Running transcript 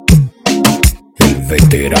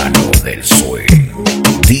veterano del swing,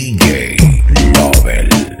 DJ Lobel.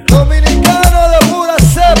 Dominicano de pura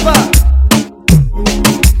cepa.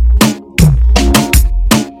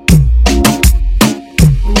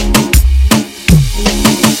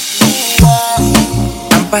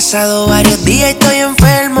 Han pasado varios días y estoy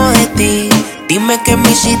enfermo de ti. Dime que me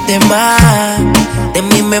hiciste mal. De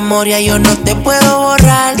mi memoria yo no te puedo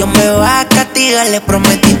borrar. Dios me va a castigar, le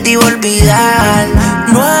prometí te iba a olvidar.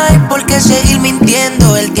 No hay por qué seguir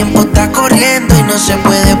mintiendo. El tiempo está corriendo y no se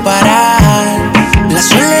puede parar. La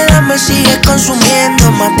soledad me sigue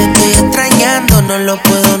consumiendo. Más te estoy extrañando, no lo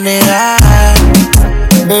puedo negar.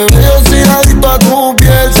 Bebé, yo soy adicto a tu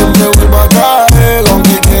piel. Siempre vuelvo a caer,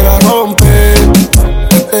 aunque quiera romper.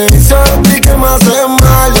 Te dice a ti que me hace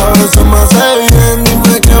mal y a veces me hace bien.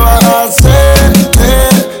 Dime qué vas a hacer.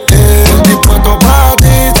 Dispuesto para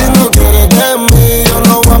ti, si no quieres de mí, yo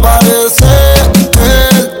no voy a aparecer.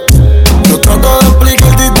 Yo trato de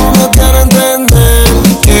explicarte y tú no quieres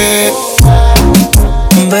entender.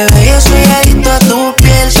 Bebé, yo soy adicto a tu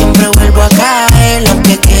piel. Siempre vuelvo a caer,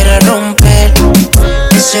 aunque quiera romper.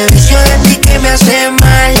 Ese vicio de ti que me hace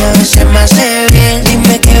mal y a veces me hace bien.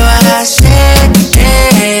 Dime qué vas a hacer.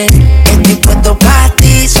 Estoy puesto para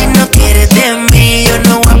ti, si no quieres de mí, yo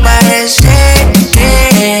no voy a aparecer.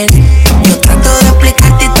 Yo trato de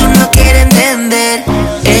explicarte y tú no quieres entender.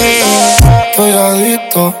 Estoy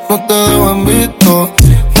adicto, no te dejo en visto.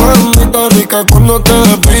 Mamita rica cuando te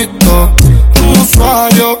despisto. Un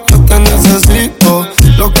usuario, yo te necesito.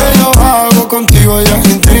 Lo que yo hago contigo ya es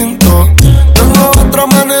instinto. Tengo otro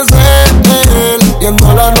amanecer,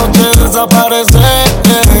 viendo la noche desaparecer.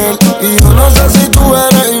 Y yo no sé si tú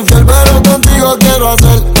eres infiel, pero contigo quiero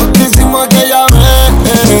hacer lo que hicimos aquella vez.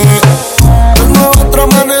 Tengo otro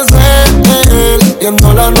amanecer,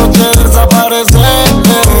 viendo la noche desaparecer.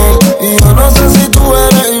 Y yo no sé si tú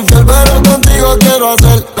eres infiel, pero contigo quiero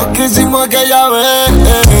hacer lo que hicimos aquella vez.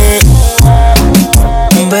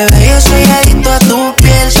 Bebé, yo soy adicto a tu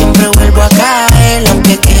piel. Siempre vuelvo a caer,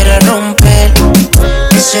 aunque quiera romper.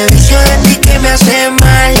 Ese vicio de ti que me hace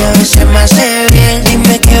mal y a veces me hace bien.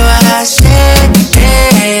 Dime qué vas a hacer.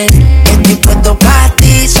 Estoy puesto para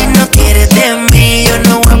ti, si no quieres de mí, yo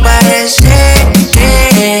no voy a aparecer.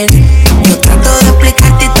 Yo trato de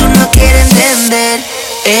explicarte y tú no quieres entender.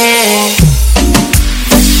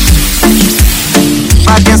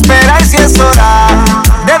 ¿Para qué esperar si es hora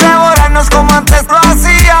de devorarnos como antes lo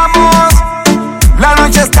hacíamos? La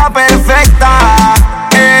noche está perfecta,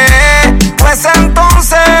 pues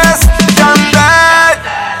entonces ya andé.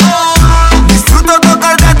 Disfruto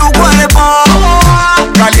tocar de tu cuerpo,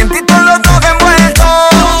 calientito los dos envueltos.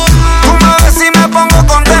 Tú me ves y me pongo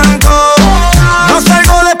contento, no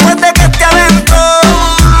salgo después de que esté adentro.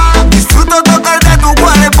 Disfruto tocar de tu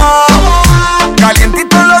cuerpo,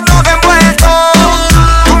 calientito los dos envueltos.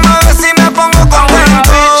 Tú me ves y me pongo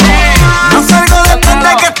contento, no salgo después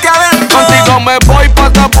de que esté adentro. Contigo me voy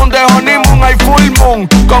pa' tapón de honeymoon, hay full moon.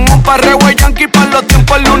 Con un parreo yankee pa' los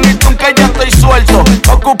tiempos Looney Tunes, que ya estoy suelto.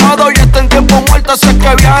 Ocupado y está en tiempo muerto, sé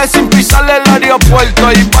que viaje sin pisar el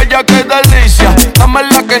aeropuerto. Y vaya que delicia, dame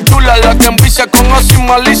la que enchula, la que envicia con o sin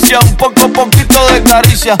malicia. Un poquito de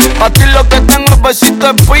caricia, pa' ti lo que tengo es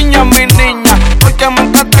besito de piña, mi niña. Porque me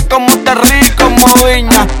encanta como te ríes como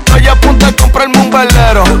viña. Estoy a punto de comprarme un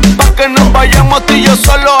velero, pa' que nos vayamos tú y yo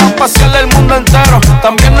solo a pasear el mundo entero.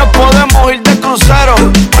 También nos podemos ir de crucero,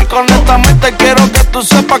 porque honestamente quiero que tú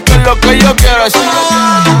sepas que lo que yo quiero es.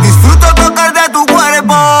 Disfruto tocar de tu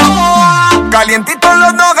cuerpo, calientito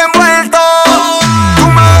los dos envueltos. Tú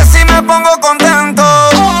me ves y me pongo contento,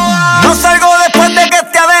 no salgo después de que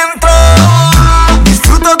esté adentro.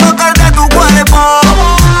 Disfruto tocar de tu cuerpo,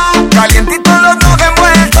 calientito los dos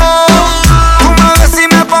envueltos. Tú me ves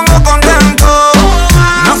y me pongo contento,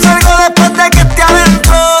 no salgo después de que esté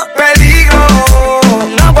adentro. Peligro,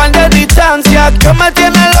 No guardes distancia, que me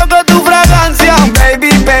tiene loco tu fragancia.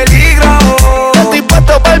 baby, peligro. Estoy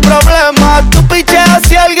puesto para el problema, tú picheas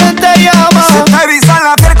si alguien te llama. Se me eriza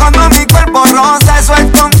la piel cuando mi cuerpo roza, eso es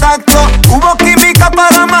contacto. Hubo química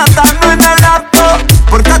para matarnos en el acto.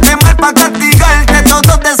 Pórtate mal pa' castigarte,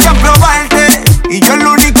 todos desean probarte y yo el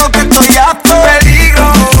único que estoy apto.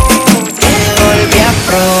 Peligro. Te volví a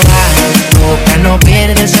probar, tu boca no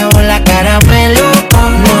pierde sabor, la caramelo.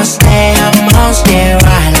 Nos dejamos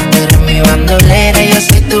llevar, tú eres mi bandolera, yo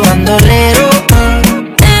soy tu bandolero.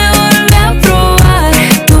 Te volví a probar,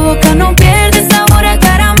 tu boca no pierde sabor a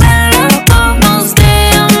caramelo. Nos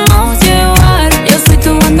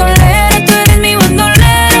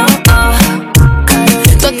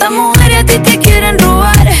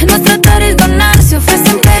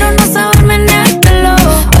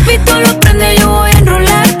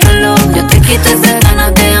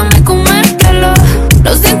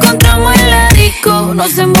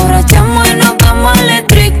Nos emborrachamos y nos vamos al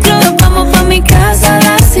electrico. Nos vamos pa' mi casa a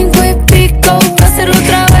las 5 y pico. Pa' hacerlo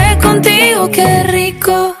otra vez contigo, qué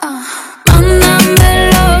rico. Mándame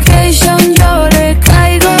location, yo le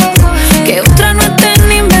caigo. Que otra no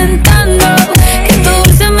estén inventando. Que tu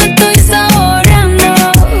dulce me estoy saboreando.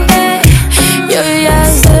 Yo ya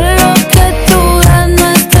sé lo que tú das, no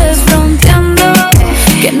estés fronteando.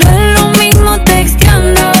 Que no es lo mismo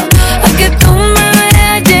texteando a que tú me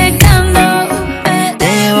veas llegando.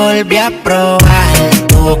 Te volví a probar,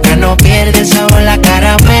 tu boca no pierde sabor a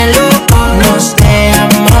caramelo. Nos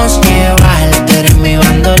dejamos llevar, tú eres mi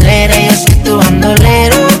bandolera y yo soy tu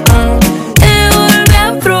bandolero. Te volví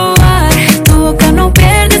a probar, tu boca no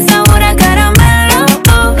pierde sabor a caramelo.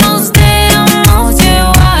 Nos dejamos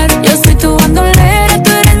llevar, yo soy tu bandolera,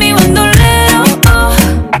 tú eres mi bandolero.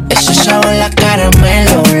 Ese sabor a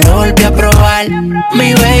caramelo, lo volví a probar.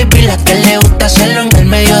 Mi baby, la que le gusta hacerlo en el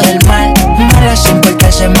medio del mar. Mala sin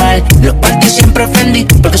portarse mal, los parties siempre ofendí.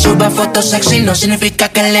 Porque sube fotos sexy no significa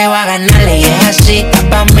que le va a ganar. Y es así, está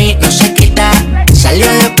pa' mí, no se quita. Salió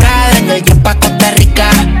de Prada en el jet pa' Costa Rica.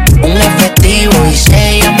 Un efectivo y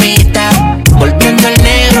 6 amitas. Volviendo el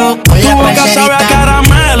negro con la parcerita. Tu boca sabe a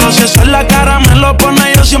caramelo, si eso es la caramelo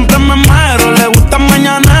pone yo siempre me muero. Le gusta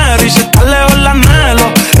mañanero y si está lejos la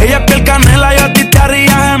anhelo. Ella es piel canela y a ti te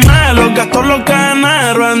haría gemelo. Gasto lo que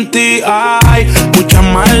genero en ti, ay. Mucha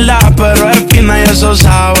maldad, pero es fina y eso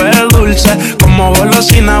sabe dulce. Como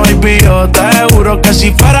golosina, baby, yo te juro que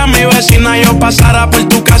si fuera mi vecina yo pasara por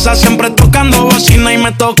tu casa siempre tocando bocina. Y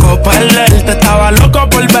me tocó perderte, estaba loco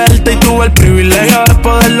por verte. Y tuve el privilegio de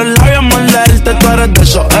poder los labios morderte. Tú eres de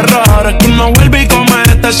esos errores que uno vuelve y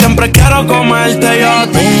comete. Siempre quiero comerte, yo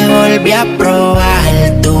te volví a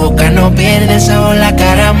probar. Tu boca no pierde sabor a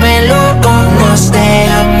caramelo. Nos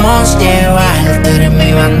dejamos llevar, tú eres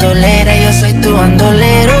mi bandolera y yo soy tu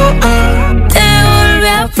bandolero. Te volví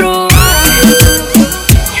a probar.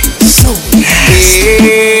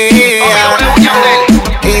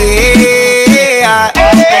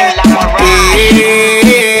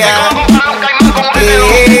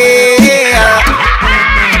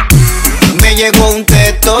 Me llegó un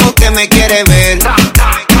texto que me quiere ver.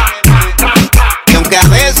 Y aunque a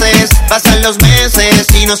veces pasan los meses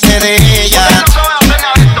y no sé de ella,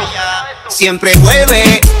 siempre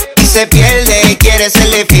vuelve y se pierde y quiere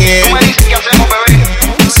serle fiel.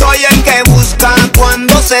 Soy el que busca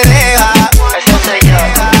cuando se deja.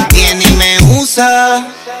 Viene y me usa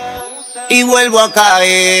y vuelvo a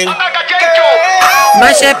caer. Me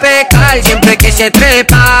hace pecar siempre que se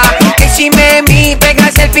trepa. Exime mi,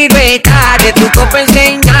 pegas el pirueta. De tu copa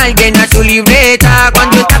enseñar, llena su libreta.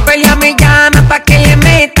 Cuando esta pelea me llama pa' que le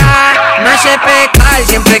meta. Me hace pecar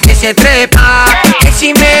siempre que se trepa.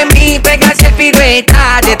 Exime mi, pegas el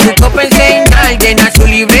pirueta. De tu copa enseñar, llena su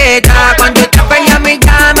libreta. Cuando esta pelea me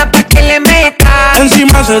llama pa' que le meta.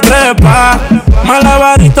 Encima se trepa,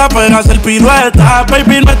 malabarista, pegas el pirueta.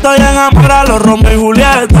 Baby, no estoy enamorado, los Romeo y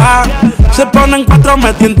Julieta. Se ponen cuatro,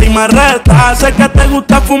 me tienta y me reta. Sé que te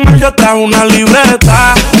gusta fumar, yo trajo una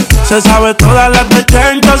libreta. Se sabe todas las de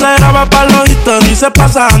Chencho, se graba pa' los historias y se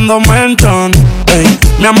pasa dando mention. Ey,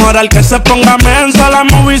 mi amor, al que se ponga menso, la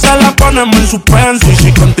movie se la ponemos en suspenso. Y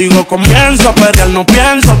si contigo comienzo a pelear, no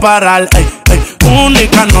pienso parar. Ey, ey,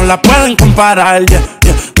 única, no la pueden comparar. Yeah,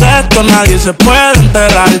 yeah. De esto nadie se puede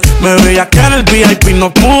enterar. Me veía que en el VIP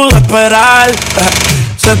no pude esperar.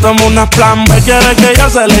 Se toma una plan B, quiere que yo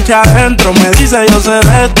se le eche adentro. Me dice yo sé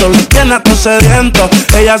de esto, lo tiene a todo sediento.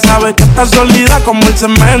 Ella sabe que está sólida como el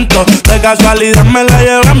cemento. De casualidad me la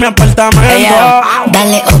llevé a mi apartamento.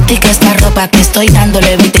 Dale óptica a esta ropa que estoy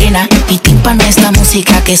dándole vitrina. Y tímpano esta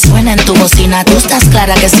música que suena en tu bocina. Tú estás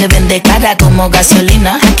clara que se vende cara como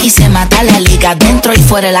gasolina. Aquí se mata la liga dentro y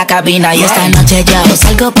fuera de la cabina. Y esta noche yo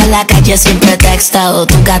salgo pa' la calle sin pretexto.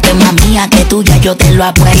 Tu gato es más mía que tuya, yo te lo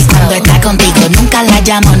apuesto. Cuando está contigo nunca la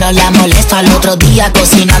llamo, no la molesto. Al otro día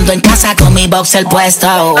cocinando en casa con mi boxer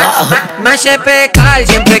puesto. Me hace pecar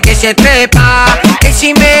siempre que se trepa.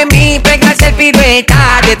 Exime mi, pegas el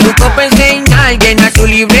pirueta. De tu copa enseñar, llena su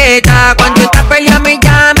libreta. Cuando esta pelea me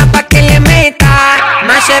llama pa' que le meta.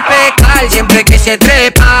 Me hace pecar siempre que se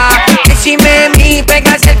trepa. Exime mi,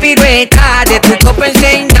 pegas el pirueta. De tu copa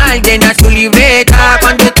enseñar, llena su libreta.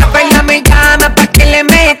 Cuando esta pelea me llama pa' que le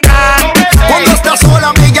meta. Cuando estás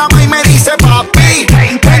sola me llama y me dice papi,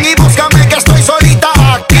 ven y búscame que estoy solita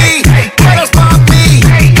aquí. Tú eres papi,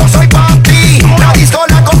 yo soy papi. La disco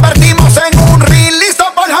la convertimos en un reel. Lista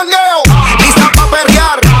para el jangueo, lista para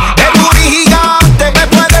perrear. El booty gigante me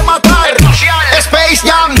puede matar. Space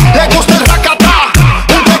Jam, le gusta el racata.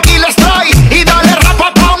 Un tequila spray y dale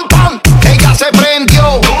rapa pam pam. Ella se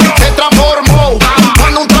prendió, se transformó.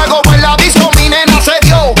 Cuando un trago en la disco mi nena se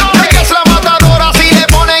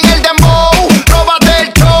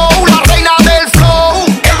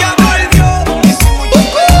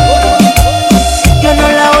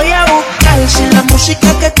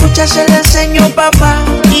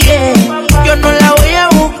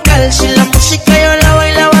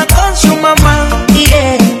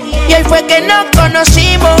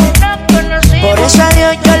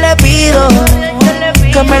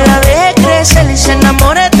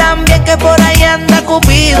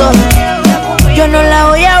Yo no la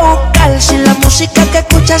voy a buscar, si la música que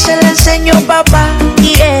escucha se la enseño papá.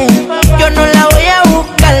 Yeah. Yo no la voy a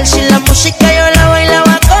buscar, si la música yo la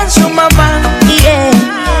bailaba con su mamá. Yeah.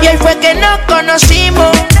 Y hoy fue que nos conocimos,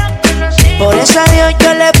 por eso a Dios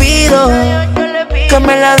yo le pido que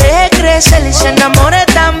me la deje crecer y se enamore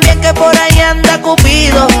también, que por ahí anda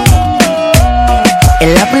Cupido.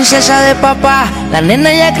 Es la princesa de papá, la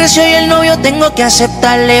nena ya creció y el novio tengo que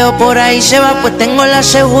aceptarle. O por ahí se va, pues tengo la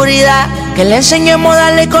seguridad que le enseñemos a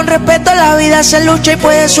darle con respeto. La vida se lucha y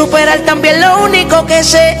puede superar. También lo único que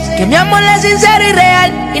sé, que mi amor es sincero y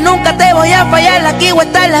real, y nunca te voy a fallar. Aquí o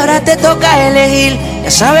estar, ahora te toca elegir. Ya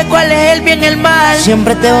sabes cuál es el bien y el mal,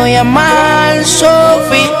 siempre te voy a amar,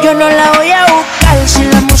 Sophie. Yo no la voy a buscar, si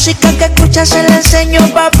la música que escucha se la enseño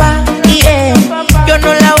papá. Yeah. Yo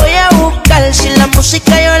no la voy a buscar, si la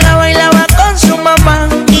música yo la bailaba con su mamá.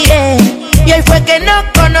 Yeah. Y hoy fue que nos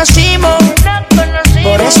conocimos,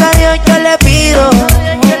 por eso a Dios yo le pido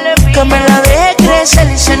que me la deje crecer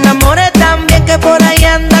y se enamore también, que por ahí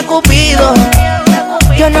anda Cupido.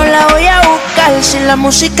 Yo no la voy a buscar, si la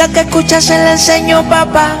música que escucha se la enseño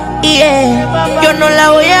papá. Yeah. Yo no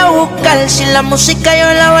la voy a buscar, si la música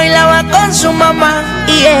yo la bailaba con su mamá.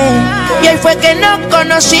 Yeah. Y hoy fue que nos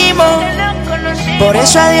conocimos, por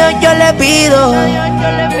eso a Dios yo le pido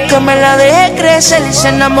que me la deje crecer y se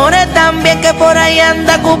enamore también, que por ahí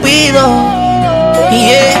anda Cupido.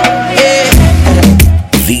 Yeah, yeah.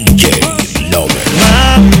 DJ Lobel.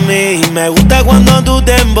 Mami, me gusta cuando tú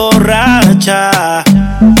te emborrachas,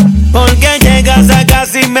 porque llegas a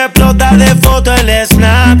casa y me explota de foto el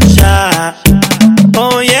Snapchat.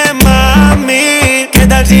 Oye, mami, ¿qué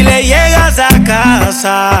tal si le llegas a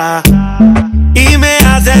casa y me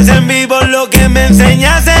haces en vivo lo que me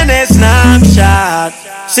enseñas en Snapchat?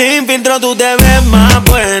 Sin filtro tú te ves más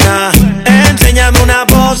buena, enséñame una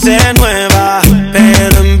pose nueva,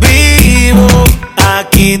 pero en vivo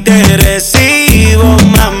aquí te recibo,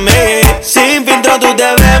 mami. Sin filtro tú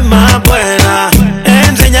te ves más buena,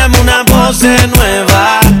 enséñame una pose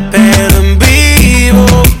nueva, pero en vivo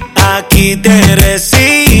aquí te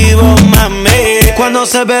recibo, mami. Cuando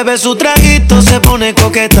se bebe su traguito se pone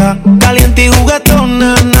coqueta, caliente y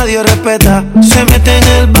juguetona, nadie respeta. Se mete en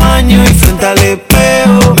el baño y frente al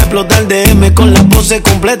espejo me explota el DM con la pose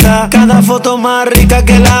completa. Cada foto más rica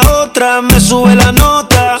que la otra, me sube la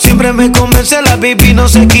nota. Siempre me convence, la pipi no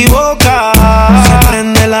se equivoca. Se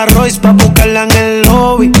prende la Royce pa' buscarla en el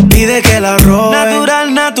lobby, pide que la robe.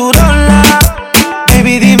 Natural, natural,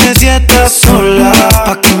 baby, dime si estás sola,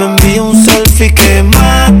 pa' que me envíe un selfie que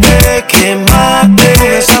mate, que mate. Con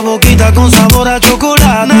esa boquita con sabor a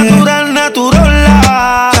chocolate. Natural,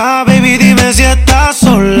 natural, baby, dime si estás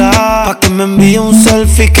sola, pa' que me envíe un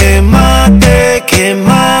selfie que mate, que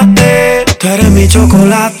mate. Tú eres mi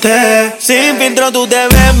chocolate. Sin filtro tú te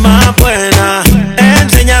ves más buena,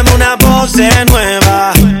 enséñame una pose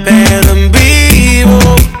nueva, pero en vivo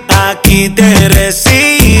aquí te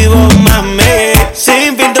recibo, mami.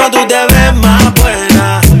 Sin filtro tú te ves más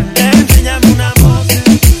buena, enséñame una pose.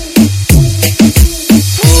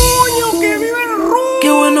 Qué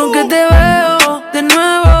bueno que te veo de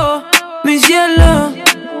nuevo, mi cielo.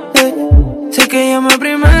 Sé que llamé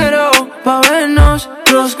primero pa' vernos,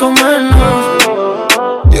 los comernos.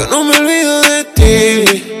 Yo no me olvido de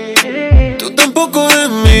ti, tú tampoco de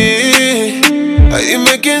mí. Ay,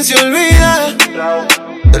 dime quién se olvida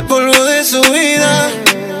del polvo de su vida.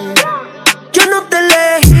 Yo no te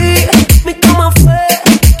elegí, mi cama fue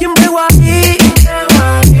quien pegó aquí.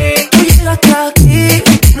 Tú llegaste aquí,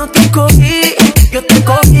 no te cogí, yo te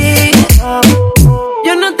cogí.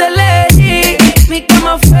 Yo no te elegí, mi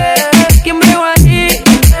cama fue quien pegó aquí.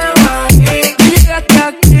 Tú llegaste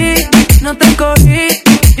aquí, no te cogí,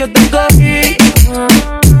 yo te cogí.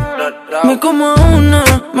 Me como una,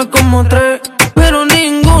 me como tres, pero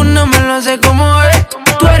ninguna me lo hace como es.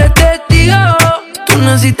 Tú eres testigo, tú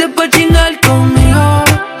naciste pa' chingar conmigo.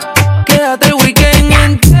 Quédate el weekend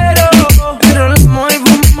entero, pero la mujer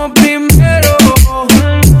fuimos primero.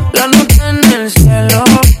 La nota en el cielo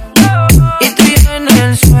y tú yo en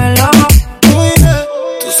el suelo.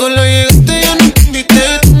 Tú solo llegaste, yo no te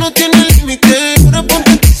invité. Tú no tienes límite, ahora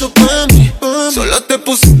ponte eso pa' mí. Solo te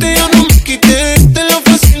pusiste, yo no me quité. Te lo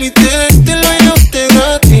facilité, te lo llevaste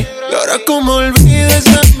gratis. Y ahora como olvido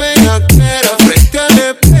esa bellaquera, frente al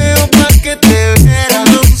espejo pa' que te viera.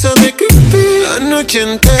 No sabes que la noche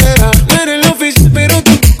entera. No eres la oficial, pero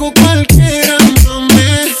tampoco cualquiera,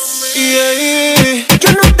 mami. Yeah. Yo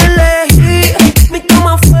no te elegí, mi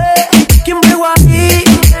cama fue quien pegó aquí.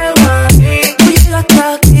 Tú llegaste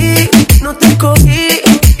aquí, no te cogí,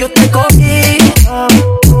 yo te cogí.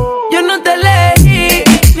 Yo no te elegí,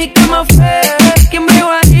 mi cama fue quien pegó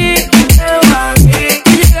aquí.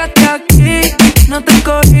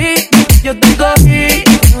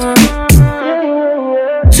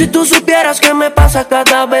 qué me pasa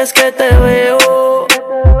cada vez que te veo.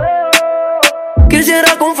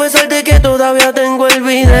 Quisiera confesarte que todavía tengo el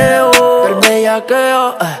video del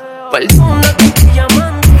bellaqueo. Perdona que estoy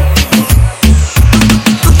llamando.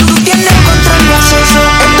 Tú tienes control de acceso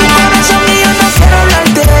en tu corazón y yo no quiero hablar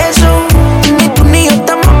de eso. Ni tú ni yo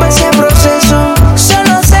estamos para ese proceso.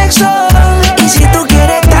 Solo sexo. Y si tú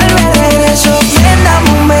quieres tal vez regreso. Ven, dame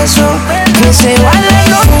un beso. Que se va la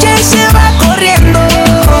noche y se va corriendo.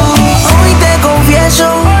 Hoy te confieso,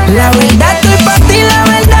 la verdad estoy pa' ti, la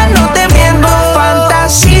verdad no te miento.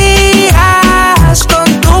 Fantasías con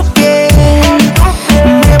tu piel.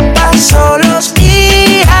 Me paso los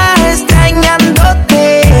días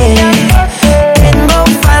extrañándote. Tengo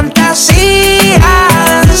fantasías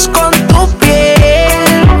con tu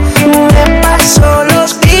piel. Me paso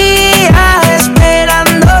los días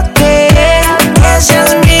esperándote. Que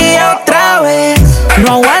seas mía otra vez.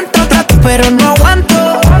 No aguanto trato, pero no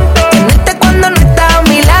aguanto tenerte cuando no estás a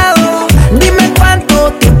mi lado. Dime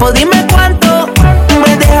cuánto tiempo, dime cuánto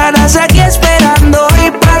me dejarás aquí esperando. Y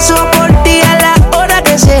paso por ti a la hora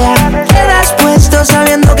que sea. Quedas puesto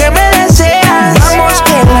sabiendo que me deseas. Vamos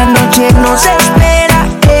que la noche nos espera.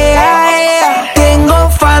 Tengo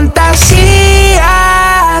fantasías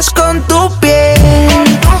con tu piel.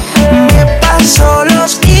 Me paso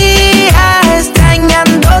los días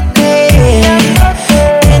extrañándote.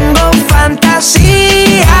 Tengo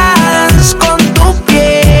fantasías con tu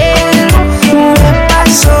piel. Me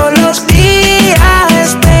paso los días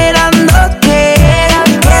esperándote.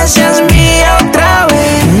 Que seas mía otra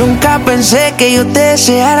vez. Nunca pensé que yo te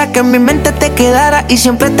deseara, que en mi mente te quedara y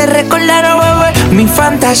siempre te recordara, bebé. Mi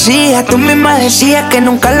fantasía, tú misma decías que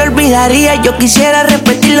nunca lo olvidaría. Yo quisiera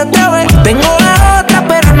repetirlo otra vez. Tengo a otra,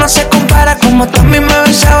 pero no se compara. Como tú a mí me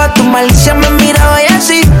besabas, tu malicia me miraba y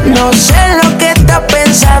así. No sé lo que estás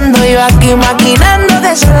pensando. Yo aquí maquinando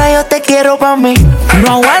que sola yo te quiero pa' mí.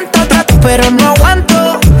 No aguanto trato, pero no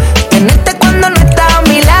aguanto tenerte cuando no estás a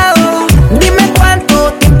mi lado. Dime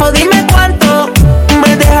cuánto tiempo, dime cuánto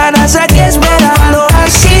me dejarás aquí esperando.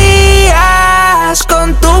 Fantasías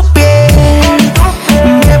con tu piel.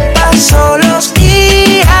 Me paso los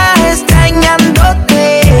días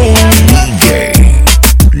extrañándote.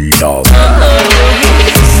 DJ Love.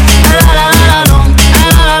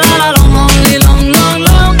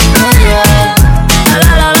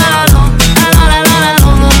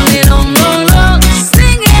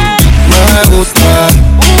 Me gusta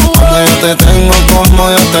cuando yo te tengo como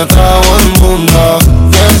yo te trago el mundo.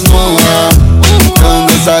 Desnuda, de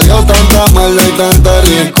donde salió tanta maldad y tanta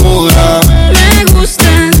ricura. Me gusta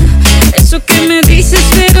eso que me dices,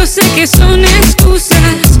 pero sé que son excusas.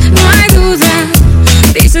 No hay duda.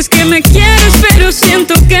 Dices que me quieres, pero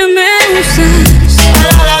siento que me usas.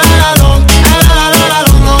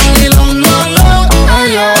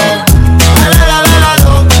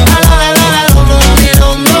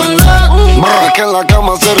 Que en la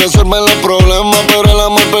cama se resuelven los problemas, pero el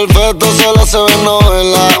amor perfecto solo se ve en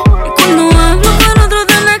novela. Cuando hablo con otro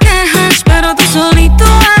te me quejas, pero tú solito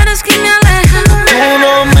eres quien me aleja. Tú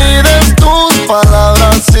no mires tus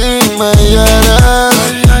palabras si me hieres.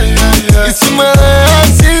 Y si me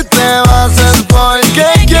dejas y te vas es porque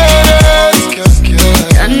quieres.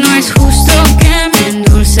 Ya no es justo que me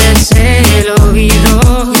endulces el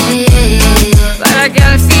oído, para que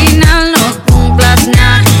al final no cumplas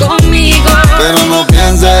nada conmigo. Pero no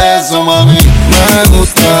pienses eso, mami. Me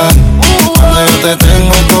gusta cuando yo te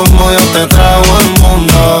tengo como yo te trago el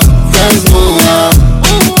mundo. Desnuda,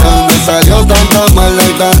 de donde salió tanta maldad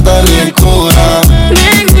y tanta ricura.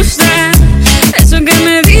 Me gusta eso que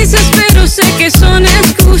me dices, pero sé que son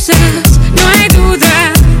excusas. No hay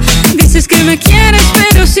duda. Dices que me quieres,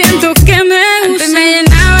 pero siento que me usas. Antes me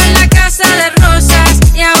llenaba la casa de rosas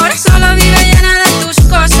y ahora solo vive llena de tus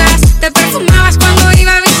cosas. Te perfumabas cuando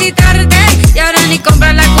iba a visitarte y ahora ni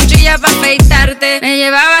compras la cuchilla para afeitarte. Me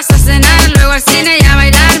llevabas a cenar, luego al cine y a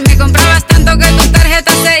bailar. Me comprabas tanto que tu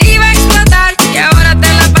tarjeta se iba a explotar y ahora te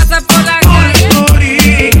la pasas por la calle.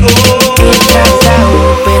 He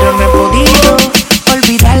tratado, pero no he podido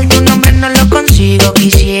olvidar tu nombre, no lo consigo.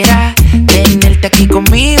 Quisiera tenerte aquí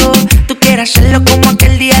conmigo. Tú quieras ser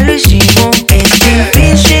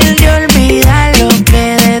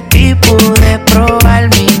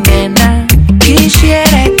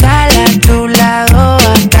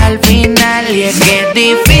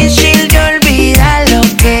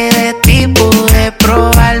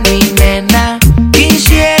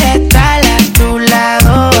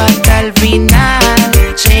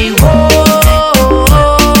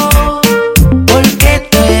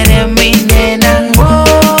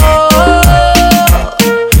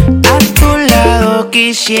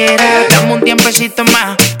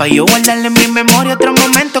Pa' yo guardarle en mi memoria otro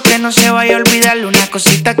momento que no se vaya a olvidar. Una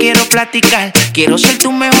cosita quiero platicar. Quiero ser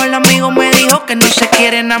tu mejor amigo, me dijo que no se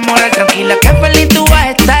quiere enamorar. Tranquila que feliz tú vas a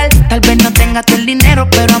estar. Tal vez no tengas todo el dinero,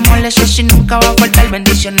 pero amor, eso sí nunca va a faltar.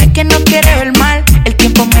 Bendiciones que no quiere ver mal. El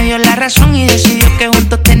tiempo me dio la razón y decidió que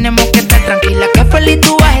juntos tenemos que estar. Tranquila que feliz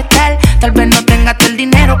tú vas a estar. Tal vez no tengas todo el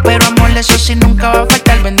dinero, pero amor, eso sí nunca va a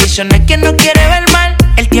faltar. Bendiciones que no quiere ver mal.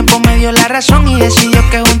 El tiempo me dio la razón y decidió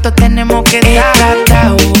que juntos tenemos que estar. He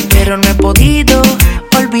tratado, pero no he podido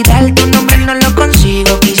olvidar tu nombre, no lo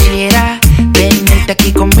consigo. Quisiera tenerte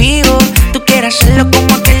aquí conmigo. Tú quieres hacerlo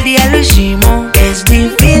como aquel día lo hicimos. Es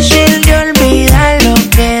difícil de olvidar lo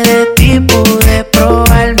que de ti pude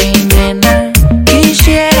probar, mi nena.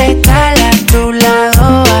 Quisiera estar a tu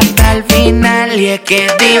lado hasta el final. Y es que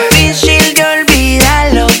es difícil de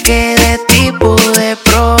olvidar lo que de ti pude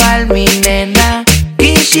probar, mi nena.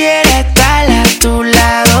 Quisiera estar a tu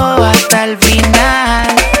lado hasta el final.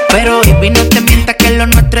 Pero baby, no te mientas que lo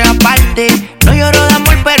nuestro es aparte. No lloro de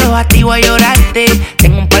amor, pero a ti voy a llorarte.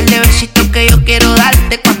 Tengo un par de besitos que yo quiero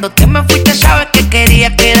darte. Cuando te me fuiste sabes que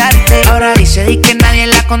quería quedarte. Ahora dice que nadie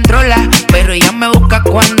la controla, pero ella me busca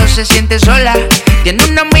cuando se siente sola. Tiene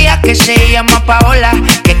una amiga que se llama Paola,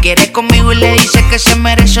 que quiere conmigo y le dice que se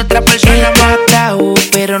merece otra persona. He tratado,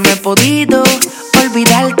 pero no he podido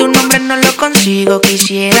olvidar tu nombre, no lo consigo.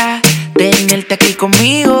 Quisiera tenerte aquí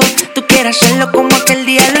conmigo. Tú quieres hacerlo como aquel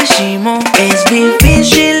día lo hicimos. Es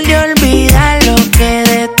difícil de olvidar lo que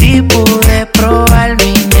de ti pude probar,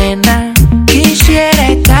 mi nena. Quisiera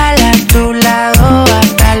estar a tu lado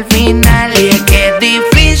hasta el final. Y es que es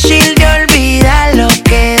difícil de olvidar lo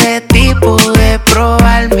que de ti pude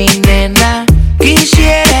probar, mi nena.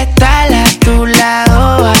 Quisiera estar a tu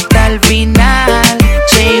lado hasta el final.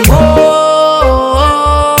 Say wow,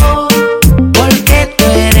 porque tú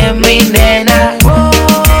eres mi nena.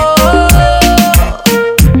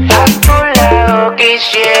 A tu lado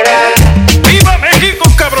quisiera. ¡Viva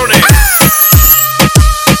México, cabrones!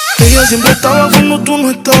 Ella siempre estaba cuando tú no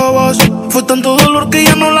estabas. Fue tanto dolor que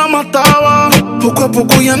ya no la mataba. Poco a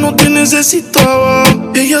poco ya no te necesitaba.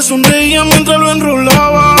 Ella sonreía mientras lo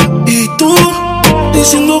enrolaba. Y tú,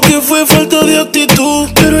 diciendo que fue falta de actitud.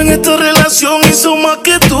 Pero en esta relación hizo más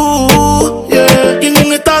que tú, yeah. Y en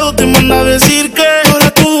un estado te manda a decir que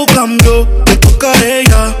ahora todo cambió. Me toca a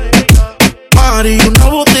ella, Mari, una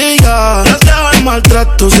botella. Gracias al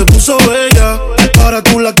maltrato se puso bella. Ahora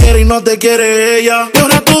tú la quieres y no te quiere ella. Y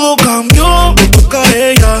ahora todo cambió, me toca a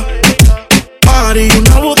ella, Mari,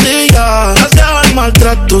 una botella. Gracias al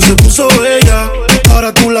maltrato se puso bella.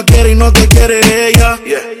 Ahora tú la quieres y no te quiere ella,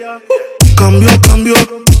 yeah. Cambió,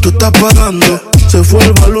 tú estás pagando. Se fue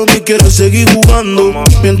el balón y quiere seguir jugando.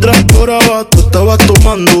 Mientras lloraba, tú estabas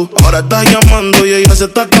tomando. Ahora estás llamando y ella se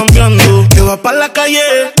está cambiando. Que va pa' la calle,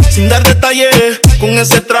 sin dar detalles. Con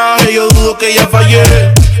ese traje yo dudo que ella fallé.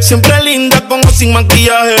 Siempre linda con o sin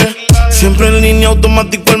maquillaje. Siempre en línea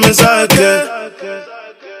automático el mensaje que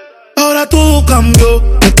ahora todo cambió,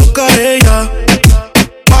 me toca a ella,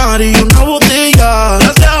 Mari, una botella.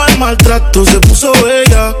 Gracias al maltrato se puso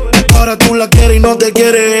bella. Ahora tú la quieres y no te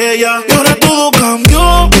quiere ella. Y ahora todo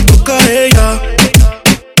cambió, me toca a ella,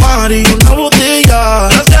 Mari, una botella.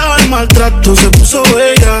 Gracias al maltrato se puso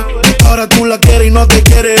bella. Ahora tú la quieres y no te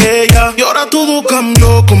quiere ella. Y ahora todo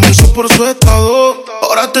cambió, comenzó por su estado.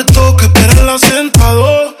 Ahora te toca esperarla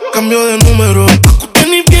sentado. Cambio de número, usted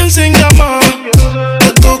ni piensa en llamar.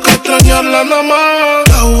 Te toca extrañarla nada más.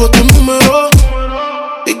 Ya jugó tu número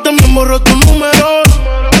y también borró tu número.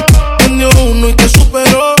 Prendió uno y te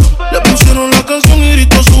superó. Le pusieron la canción y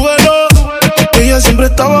gritó súbelo. Ella siempre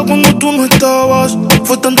estaba cuando tú no estabas.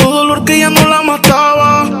 Fue tanto dolor que ya no la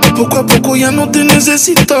mataba. Poco a poco ya no te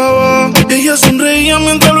necesitaba. Ella sonreía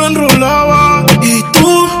mientras lo enrolaba. Y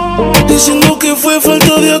tú, diciendo que fue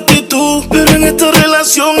falta de actitud. Pero en esta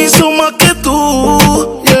relación hizo más que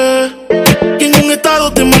tú, yeah. Y en un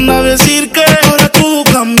estado te manda a decir que ahora todo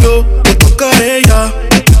cambió, me toca a ella,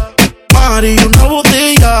 Mari, una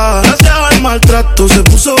botella. Gracias al maltrato se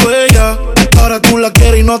puso bella. Ahora tú la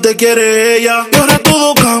quieres y no te quiere ella. Y ahora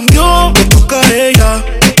todo cambió, me toca a ella,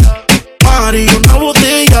 Mari, una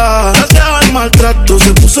botella. Gracias al maltrato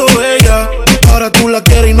se puso bella. Ahora tú la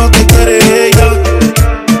quieres y no te quiere ella.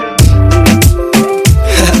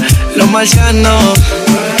 Los marcianos,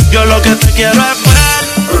 yo lo que te quiero es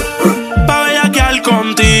ver, pa' bellaquear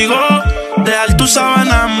contigo, dejar tus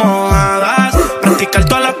sábanas mojadas, practicar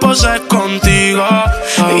todas las poses contigo.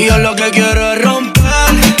 y yo lo que quiero es romper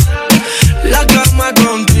la cama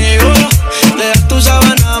contigo, dejar tus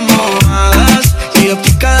sábanas mojadas y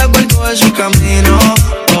después cada cual coge su camino.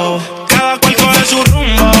 Cada cual coge su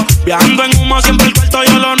rumbo, viajando en humo siempre el cuarto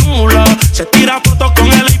yo lo nulo. Se tira fotos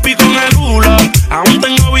con él y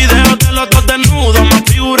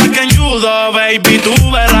baby, tú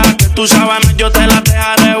verás que tus sábanas yo te las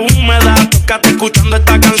dejaré húmedas. Tócate escuchando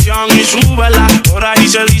esta canción y súbela. Por ahí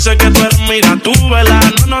se dice que tú eres mira, tú vela.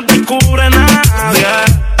 No nos descubre nadie,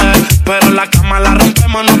 pero en la cama la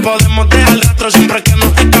rompemos. No podemos dejar rastro siempre que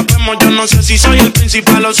nos escapemos. Yo no sé si soy el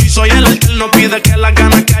principal o si soy el alterno. Pide que las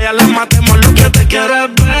ganas que haya las matemos. Lo que te quieres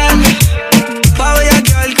ver, pa'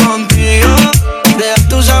 bellaquear contigo. Deja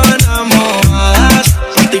tus sábanas mojadas,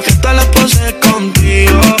 practicar todas las poses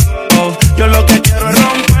contigo. Yo lo que quiero es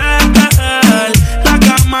romper la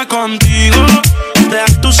cama contigo.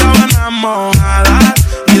 Deja tus sábanas mojadas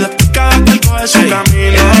y después cada cual coge su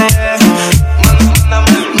camino.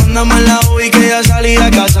 Mándame la UI que ya salí a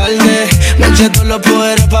casarte. Me eché todos los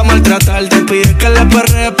poderes pa' maltratarte. Pide que le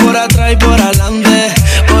perrees por atrás y por adelante.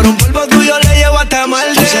 Por un polvo tuyo le llevo hasta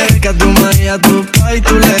Marte. Tú sabes que a tu magia, a tu pa' y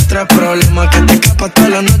tú le traes problemas. Que te escapas todas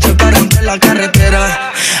las noches para romper la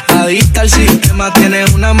carretera. Adicta al sistema,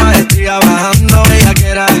 tienes una maestría bajando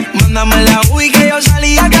bellaquera. Mándame la UI que yo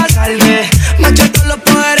salí a casarte. Me eché todos los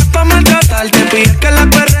poderes pa' maltratarte. Pide que le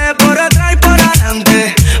perrees por atrás y por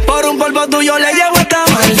adelante. Por un polvo tuyo le llevo hasta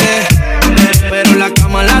Marte. Pero la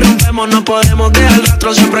cama la rompemos, no podemos dejar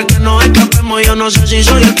rastro siempre que nos escapemos. Yo no sé si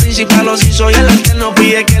soy el principal o si soy el alterno.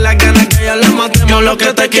 Pide que las ganas que ya las matemos. Yo lo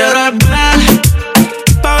que te quiero es ver,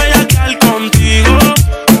 pa' bellaquear contigo.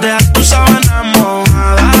 Dejar tus sábanas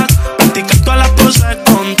mojadas, practicar todas las cosas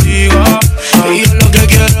contigo. Y yo lo que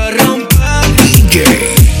quiero es romper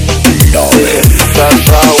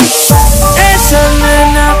Esa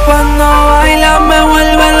nena cuando baila me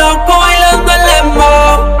vuelve loco bailando el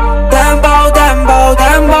dembow. Dembow, dembow,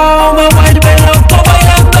 dembow, me vuelve loco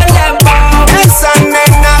bailando el dembow. Esa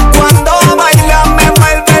nena cuando baila me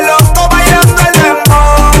vuelve loco bailando el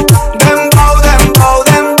dembow. Dembow, dembow,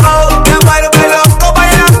 dembow, me vuelve loco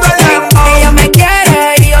bailando el dembow. Ella me quiere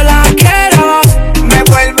y yo la quiero. Me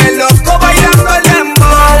vuelve loco bailando el dembow.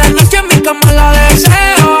 Toda la noche en mi cama la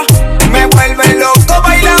deseo. Me vuelve loco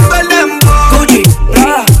bailando el dembow. Gucci,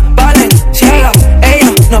 Prada, Balenciaga,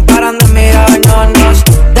 ellos no paran de mirarnos.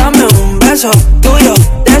 Dame un beso tuyo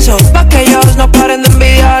de esos pa' que ellos no paren de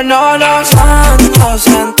envidiarnos. Cuando se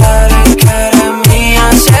enteren que eres mía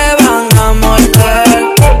se van a morder.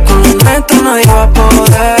 Con lo nuestro nadie va a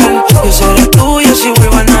poder. Yo seré tuyo si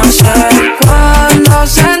vuelvo a nacer. Cuando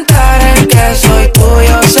se enteren que soy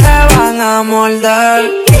tuyo se van a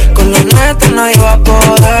morder. Con lo nuestro nadie va a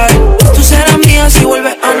poder. Tú serás mía si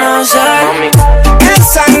vuelves a nacer.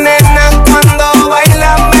 Esa nena cuando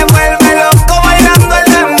baila me vuelve loco bailando el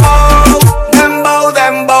dembow. Dembow,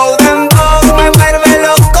 dembow, dembow, me vuelve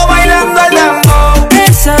loco bailando el dembow.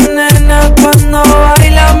 Esa nena cuando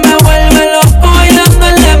baila me vuelve loco bailando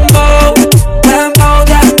el dembow. Dembow,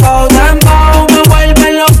 dembow, dembow, me vuelve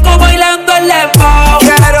loco bailando el dembow.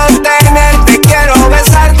 Quiero tenerte, quiero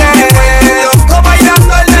besarte, loco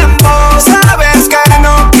bailando el dembow. Sabes que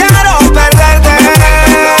no quiero perderte,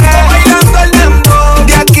 loco bailando el dembow.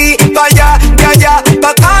 De aquí pa' allá, de allá pa'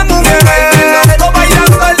 acá, mujer, loco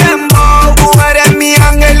bailando el dembow. Tú eres mi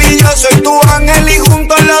ángel y yo soy tu ángel y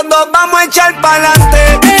juntos los dos vamos a echar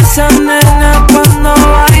pa'lante. Esa nena cuando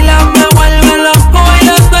baila me vuelve loco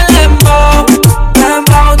bailando el dembow.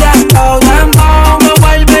 Dembow, dembow, dembow, me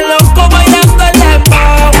vuelve loco bailando el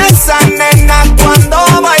dembow. Esa nena cuando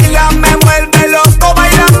baila me vuelve loco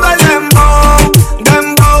bailando el dembow.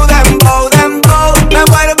 Dembow, dembow, dembow, me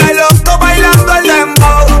vuelve loco bailando el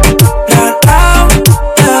dembow.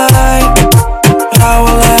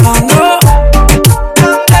 Raúl Alejandro,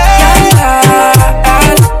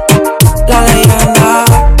 la leyenda.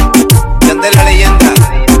 ¿Quién de la leyenda?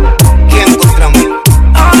 ¿Quién contra mí?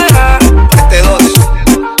 Parte 2,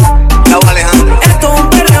 Raúl Alejandro. Esto es un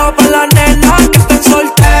perreo para las nenas que están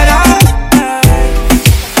solteras.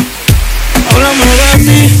 Háblame de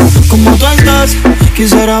ti, ¿cómo tú estás?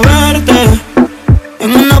 Quisiera verte.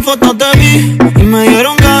 En una foto te vi y me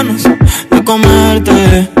dieron ganas de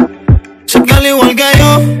comerte. Sé que al igual que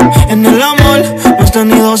yo, en el amor no has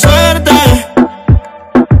tenido suerte,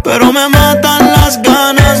 pero me matan las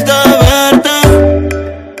ganas de verte.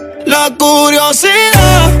 La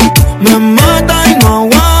curiosidad me mata y no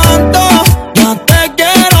aguanto. Ya te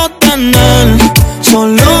quiero tener,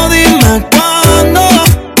 solo dime cuándo.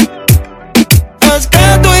 Es que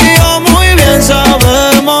tú y yo muy bien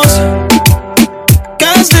sabemos que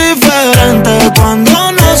es diferente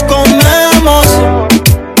cuando nos comemos.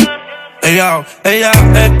 Ella Ella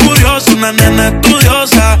es curiosa, una nena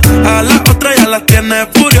estudiosa. A la otra ya la tiene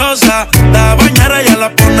furiosa. La bañera ya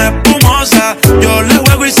la pone espumosa. Yo le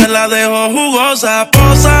juego y se la dejo jugosa.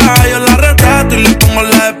 Posa, yo la retrato y le pongo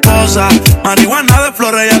la esposa. Marihuana de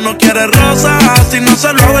flores, ella no quiere rosa. Si no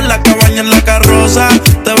se lo hago en la cabaña, en la carroza.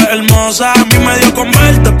 Te ves hermosa, a mí me dio con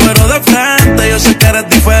verte, pero de frente. Yo sé que eres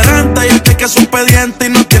diferente. Y este que es un pediente y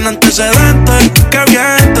no tiene antecedentes. Qué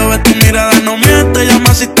bien, te ves, tu mirada no miente.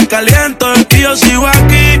 Llama si te caliento y yo sigo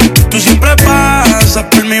aquí. Tú siempre pasas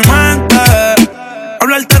por mi mente.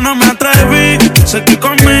 Hablarte no me atreví. Sé que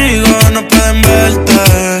conmigo no pueden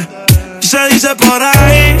verte. Y se dice por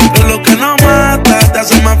ahí que lo que no mata te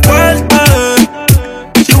hace más fuerte.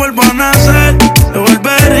 Si vuelvo a nacer, te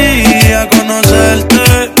volvería a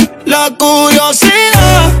conocerte. La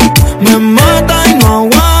curiosidad me mata y no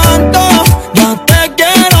aguanto. Ya te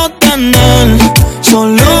quiero tener,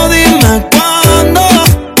 solo dime cuándo.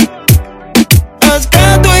 Es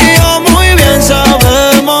que tú y yo muy bien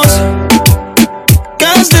sabemos que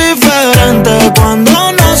es diferente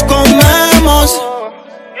cuando nos comemos.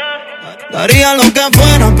 Daría lo que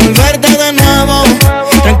fuera por verte de nuevo.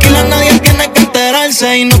 Tranquila, nadie tiene que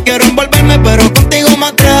enterarse. Y no quiero envolverme, pero contigo me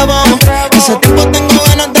atrevo. Hace tiempo tengo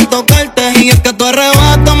ganas de tocarte. Y es que tu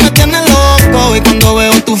arrebato me tiene loco. Y cuando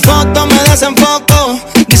veo tu foto me desenfoco.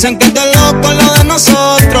 Dicen que te loco lo de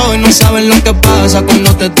nosotros. Y no saben lo que pasa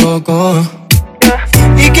cuando te toco.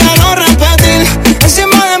 Y quiero repetir,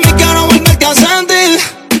 encima de mí quiero volverte a sentir.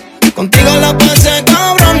 Contigo la pasé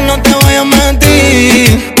cabrón, no te voy a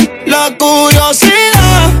mentir. La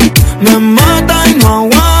curiosidad me mata y no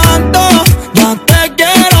aguanto. Ya te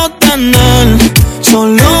quiero tener,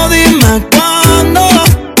 solo dime cuándo.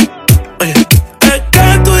 Oye, es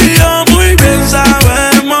que tú y yo muy bien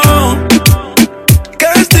sabemos que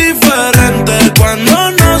es diferente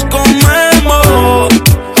cuando nos comemos.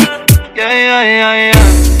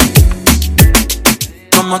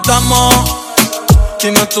 Nos matamos,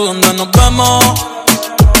 dime tú dónde nos vemos.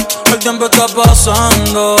 El tiempo está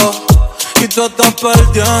pasando y tú estás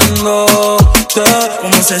perdiéndote.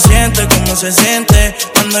 ¿Cómo se siente? ¿Cómo se siente?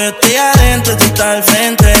 Cuando yo estoy adentro, tú estás al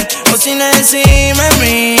frente. O sin decirme a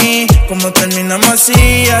mí, ¿cómo terminamos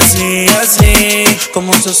así, así, así?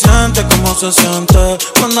 ¿Cómo se siente? ¿Cómo se siente?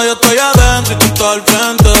 Cuando yo estoy adentro y tú estás al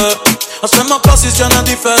frente. Hacemos posiciones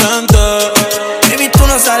diferentes. Baby, tú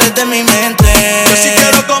no sales de mi mente. Yo sí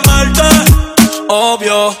quiero comerte,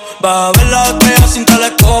 obvio. Vas a ver la botella sin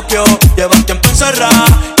telescopio. Llevas tiempo encerrada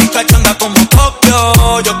y cachanda como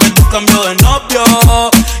Tokio. Yo que tú cambio de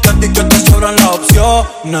novio. Y a ti que te sobran las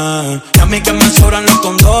opciones. Y a mí que me sobran los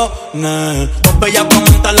condones. Dos bellas para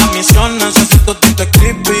montar las misiones. Necesito tu te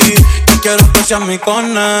creepy. Yo quiero que seas mi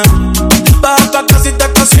cone. Baja pa' casa y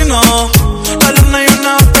te cocino. La luna y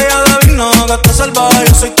una botella de vino. Gata salvaje,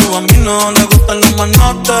 yo soy tu bambino. Le gustan los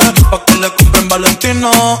manotes, pa' que le compren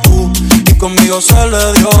Valentino. Y conmigo se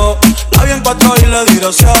le dio. La vi en 4 y le di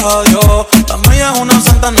gracias a Dios. La mía es una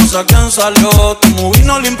santa, no sé a quién salió. Tu movie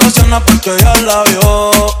no le impresiona porque ya la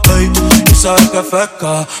vio. Ey, y sabes que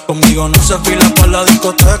fresca. Conmigo no se fila pa' la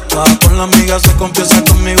discoteca. Con la amiga se confiesa,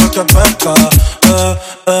 conmigo es que pesca.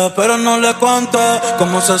 Pero no le cuente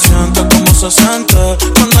cómo se siente, cómo se siente.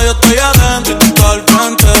 Cuando yo estoy adentro y tú estás al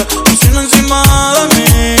frente. Cocina encima de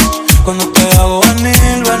mí. Cuando te hago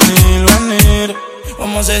venir, venir, venir.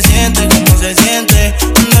 ¿Cómo se siente? ¿Cómo se siente?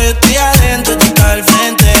 Cuando yo estoy adentro, tú estás al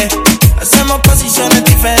frente. Hacemos posiciones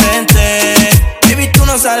diferentes. Baby, tú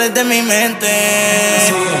no sales de mi mente.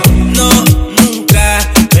 No, nunca,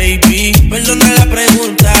 baby. Perdona la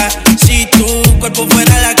pregunta. Si tu cuerpo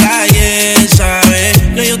fuera a la calle, sabes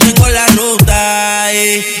que yo tengo la ruta.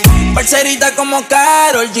 Parcerita como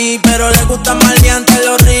Karol G, pero le gusta maleante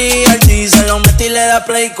los real G. Se lo metí y le da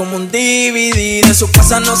play como un DVD. De su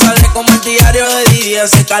casa no sale como el diario de Didi.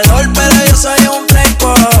 Hace calor, pero yo soy un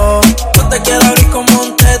fresco. No te quiero abrir como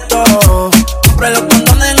un teto. Compré los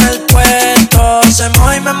condones en el puesto. Se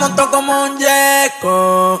mojó y me montó como un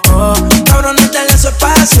yeco. Cabrones, denle su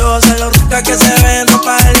espacio. Se lo rica que se ve en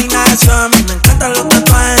ropa del gimnasio. A mí me encantan los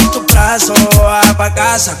tatuajes en tu brazo. Va pa'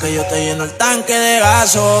 casa que yo te lleno el tanque de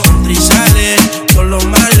gaso. Entra y sale con los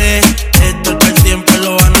males. Esto es el tiempo,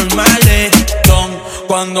 los anormales.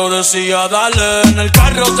 Cuando decía dale, en el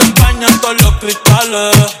carro se empañan todos los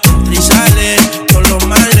cristales. Entra y sale con los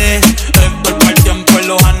males. Esto es el tiempo y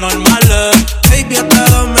los anormales. Baby, hasta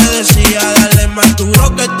dos me decía dale más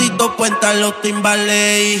duro que Tito Puenta los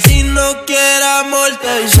timbales. Y si no quieres amor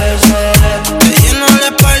te dice ser. Te lleno la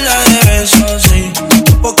espalda de besos, sí.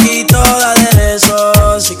 Un poquito de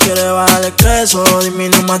aderezo. Si quieres bajar el creso, dime y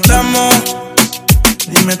nos matamos.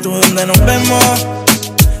 Dime tú dónde nos vemos.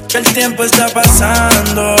 Que el tiempo está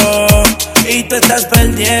pasando y tú estás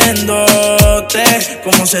perdiéndote.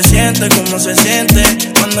 ¿Cómo se siente? ¿Cómo se siente?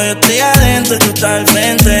 Cuando yo estoy adentro y tú estás al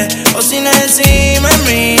frente. O sin encima de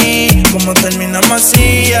mí. ¿Cómo terminamos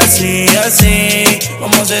así, así, así?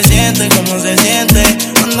 ¿Cómo se siente? ¿Cómo se siente?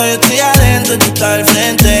 Cuando yo estoy adentro y tú estás al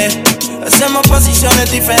frente. Hacemos posiciones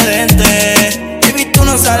diferentes. Baby, tú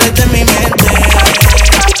no sales de mi mente.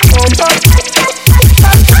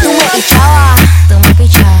 Tú me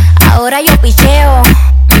pichabas, ahora yo picheo.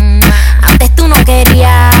 Antes tú no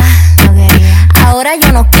querías, ahora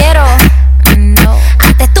yo no quiero.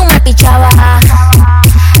 Antes tú me pichabas,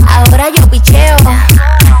 ahora yo picheo.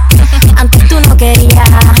 Antes tú no querías,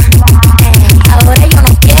 ahora yo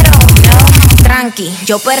no quiero. Tranqui,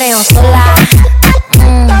 yo perreo sola.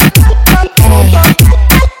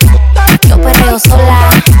 Yo perreo sola.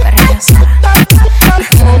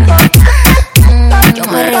 Yo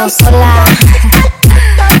perreo sola.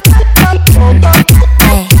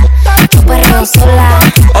 Yo perreo sola.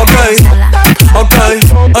 Ok,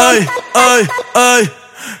 ay.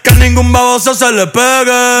 Que ningún baboso se le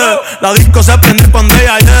pegue. La disco se prende cuando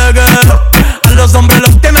ella llegue. A los hombres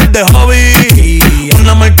los tienes de hobby.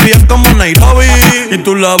 Una malcria como Nairobi. Y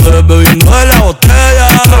tú la ves bebiendo de la botella.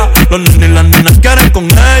 Los nenes y las nenas quieren con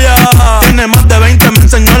ella. Tiene más de 20, me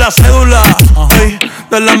enseñó la cédula. Ey,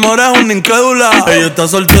 del amor es una incrédula. Ella está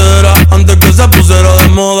soltera antes que se pusiera de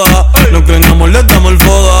moda. No creen amor, le damos el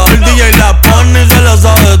foda. El DJ la pone y se la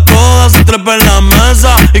sabe toda. Se trepa en la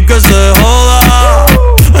mesa y que se joda.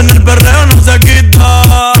 En el perreo no se quita.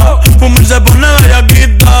 Fumir se pone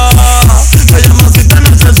bellaquita. Ella más si te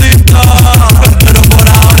necesita. Pero por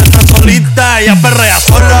ahora está solita. Ella perrea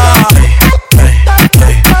sola.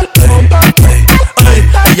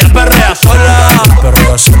 Ella perrea sola.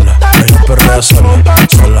 Perrea sola, ella perrea sola,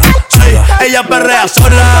 sola, sola. Ella perrea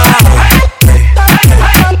sola.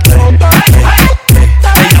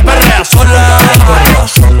 Ella perrea sola. Perrea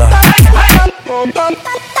sola.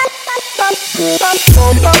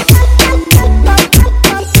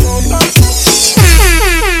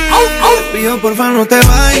 Te pido porfa no te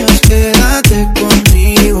vayas, quédate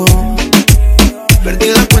conmigo. Perdí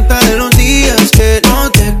la cuenta de los días que no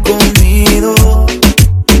te he comido.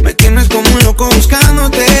 Me tienes como un loco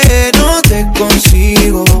buscándote, no te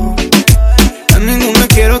consigo. A ninguna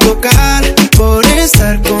quiero tocar por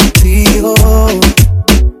estar contigo.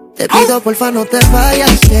 Te pido porfa no te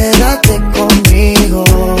vayas, quédate conmigo.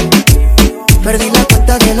 Perdí la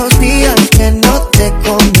cuenta de los días que no te he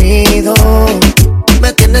comido.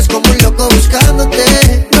 Me tienes como un loco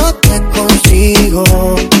buscándote, no te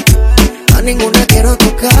consigo. A ninguna quiero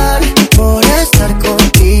tocar por estar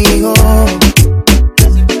contigo.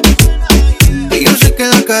 Y yo sé que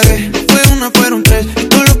la cagué, no fue una, fueron tres.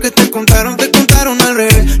 Todo lo que te contaron al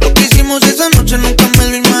revés. Lo que hicimos esa noche nunca me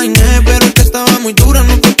lo imaginé. Pero es que estaba muy dura,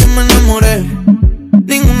 no fue que me enamoré.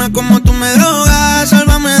 Ninguna como tú me drogas.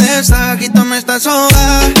 Sálvame de esta, quítame esta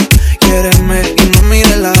soga. Quiéreme y no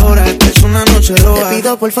mires la hora, que es una noche loca. Te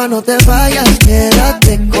pido porfa no te vayas,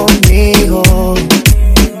 quédate conmigo.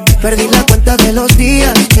 Perdí la cuenta de los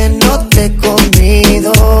días que no te he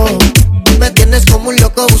comido. Me tienes como un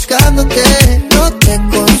loco buscándote, no te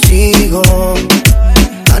consigo.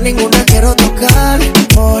 A ninguna quiero tocar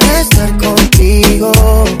por estar contigo.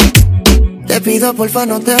 Te pido porfa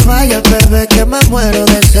no te vayas, bebé, que me muero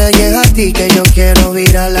de sed. Llega a ti que yo quiero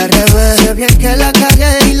virar al revés. Sé bien que la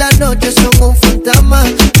cagué y las noches son un fantasma.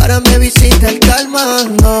 Ahora me visita el calma.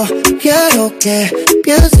 No quiero que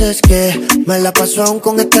pienses que me la paso aún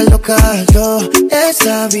con este local. Yo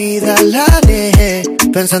esa vida la dejé,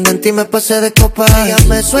 pensando en ti me pasé de copa. Ya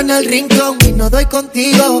me suena el rincón y no doy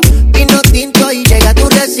contigo. Vino tinto y llega a tu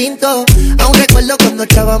recinto. Aún recuerdo cuando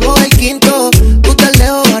echábamos el quinto. Tú tan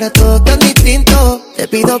lejos, ahora todo tan distinto. Te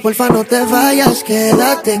pido porfa no te vayas,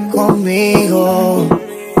 quédate conmigo.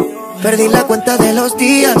 Perdí la cuenta de los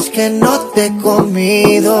días que no te he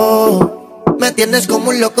comido. Me tienes como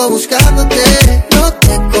un loco buscándote, no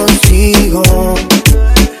te consigo.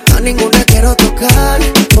 A ninguna quiero tocar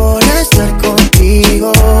por estar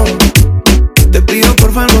contigo. Te pido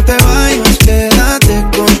porfa no te vayas, quédate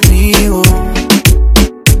conmigo.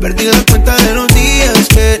 Perdí la cuenta de los días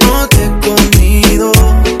que no te he comido.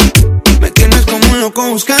 Me tienes como un loco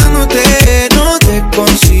buscándote, no te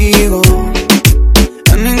consigo.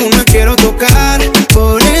 A ninguna quiero tocar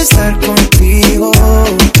por estar contigo.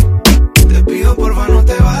 Te pido porfa no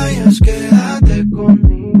te vayas, quédate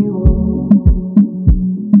conmigo.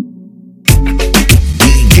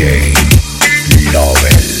 DJ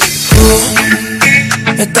Lobel.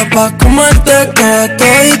 Estás pa' comerte toda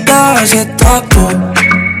todita ese tatu.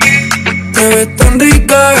 Te ves tan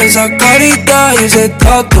rica esa carita y ese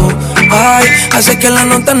tatu. Ay, hace que la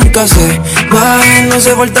nota nunca se baje. No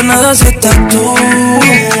se vuelta nada si estás tú.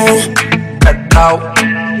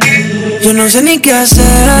 Yo no sé ni qué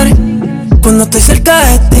hacer cuando estoy cerca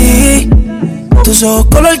de ti. Tus ojos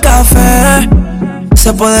color café se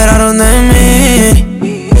apoderaron de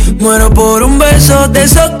mí. Muero por un beso de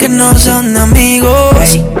esos que no son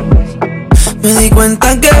amigos. Me di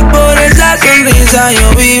cuenta que por esa sonrisa yo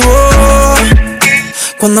vivo.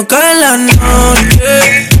 Cuando cae la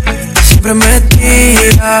noche siempre me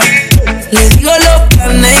tira. Le digo los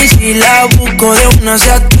planes y si la busco de una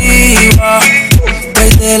se activa.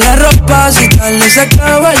 Traete la ropa si tal se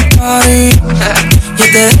acaba el party. Yo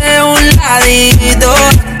te dejo un ladito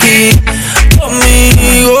aquí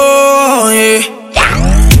conmigo, yeah.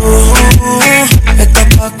 Estás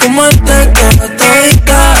pa' comerte toda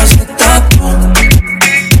todita ese tatu.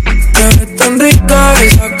 Te ves tan rica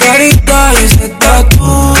esa carita y ese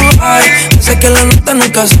tatu. Ay, sé que la nota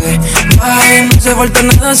nunca se baje. No se vuelta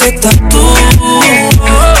nada si estás tú.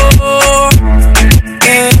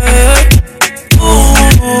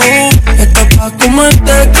 Estás pa'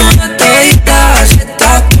 comerte toda todita ese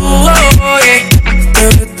tatu. Te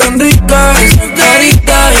ves tan rica esa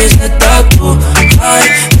carita y ese tatu. Ay,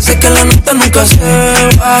 sé que la nota nunca se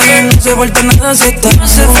baje. No se vuelta nada si estás. No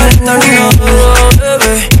hace falta nada,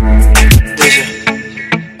 bebé.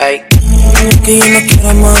 Ey, que yo no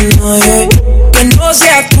quiero más nadie que no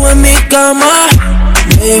seas tú en mi cama.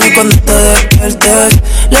 Baby, cuando te despiertes,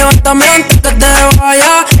 levántame antes que te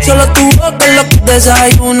vaya. Solo tu boca es lo que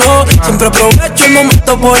desayuno. Siempre aprovecho el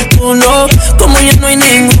momento oportuno. Como ya no hay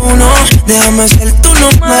ninguno, déjame ser tu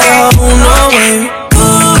número uno, baby.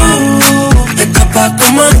 Estás pa'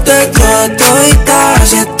 comerte toda todita,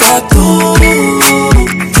 así estás tú.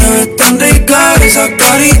 Te ves tan rica esa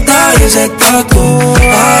carita y ese tatu.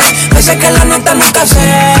 Ay, me sé que la nota nunca se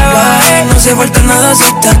baje. No se vuelta nada si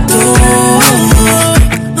estás tú.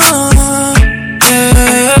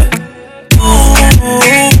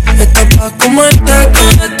 Estás pa' comerte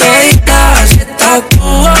toda todita, así estás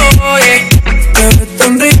tú. Te ves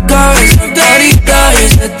tan rica esa carita y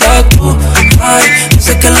ese tatu. Ay,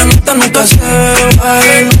 sé que la nota nunca se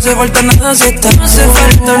baje. No se vuelta nada si estás. No hace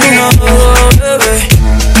falta nada, bebé.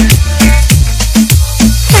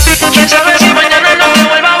 ¿Quién sabe si mañana no te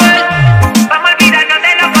vuelva a ver? Vamos a olvidarnos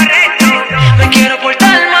de lo correcto. Me quiero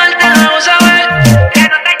portar mal, te dejo saber que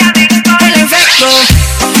no te adicto el efecto.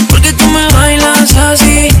 Porque tú me bailas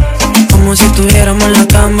así, como si estuviéramos en la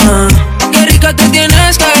cama. Qué rica te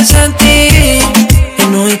tienes que sentir, y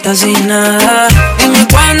no estás sin nada. Dime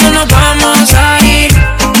cuándo nos vamos a ir,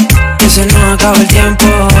 que se nos acaba el tiempo.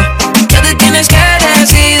 Ya te tienes que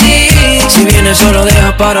decidir, si vienes solo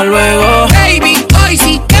deja para luego. Baby, hoy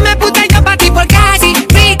sí que me puse yo pa' ti porque así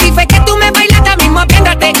Ricky, fue que tú me bailaste mismo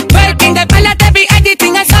viéndote. Working de espalda te vi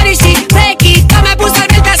editing a sorry sí. Ricky, que me puse a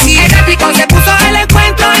verte así. El épico se puso el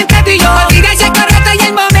encuentro entre tú y yo. Olvida ese correcto y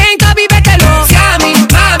el momento, vívetelo. Si a mí,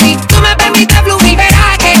 mami, tú me permites fluir,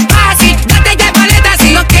 verás que fácil. Date ya paleta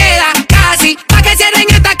si nos queda casi. Pa' que cierren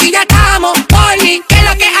esta aquí ya estamos. Oli, ¿qué es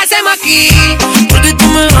lo que hacemos aquí? Porque tú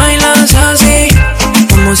me bailas así,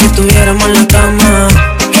 como si estuviéramos en la cama.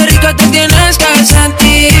 Qué rica te tienes que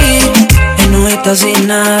sentir, y no estás sin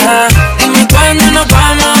nada. Dime cuándo nos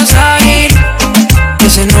vamos a ir, que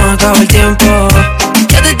se nos acaba el tiempo.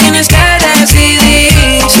 Ya te tienes que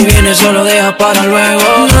decidir, si vienes solo deja para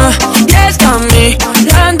luego. Ya está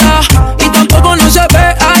mirando y tampoco no se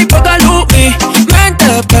ve, hay poca luz. Mi mente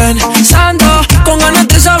pensando, con ganas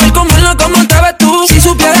de saber cómo es lo como te ves tú. Si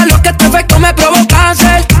supieras lo que este efecto me provoca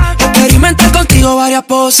hacer, experimentar contigo varias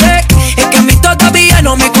poses. Es que a mí todavía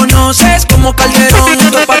no me conoces, como Calderón,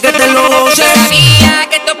 esto pa' que te lo goces. Sabía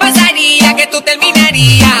que esto pasaría, que tú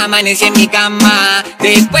terminarías. Amanecí en mi cama,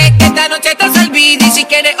 después que esta noche te olvides. Y si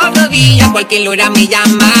quieres otro día, cualquier hora me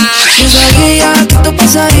llamas. Yo sabía que esto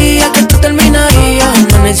pasaría, que esto terminaría.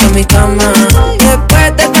 Amanecí en mi cama,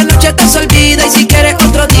 después de esta noche te olvides. Y si quieres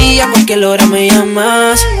otro día, cualquier hora me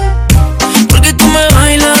llamas. Porque tú me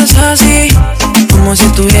bailas así, como si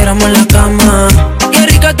estuviéramos en la cama.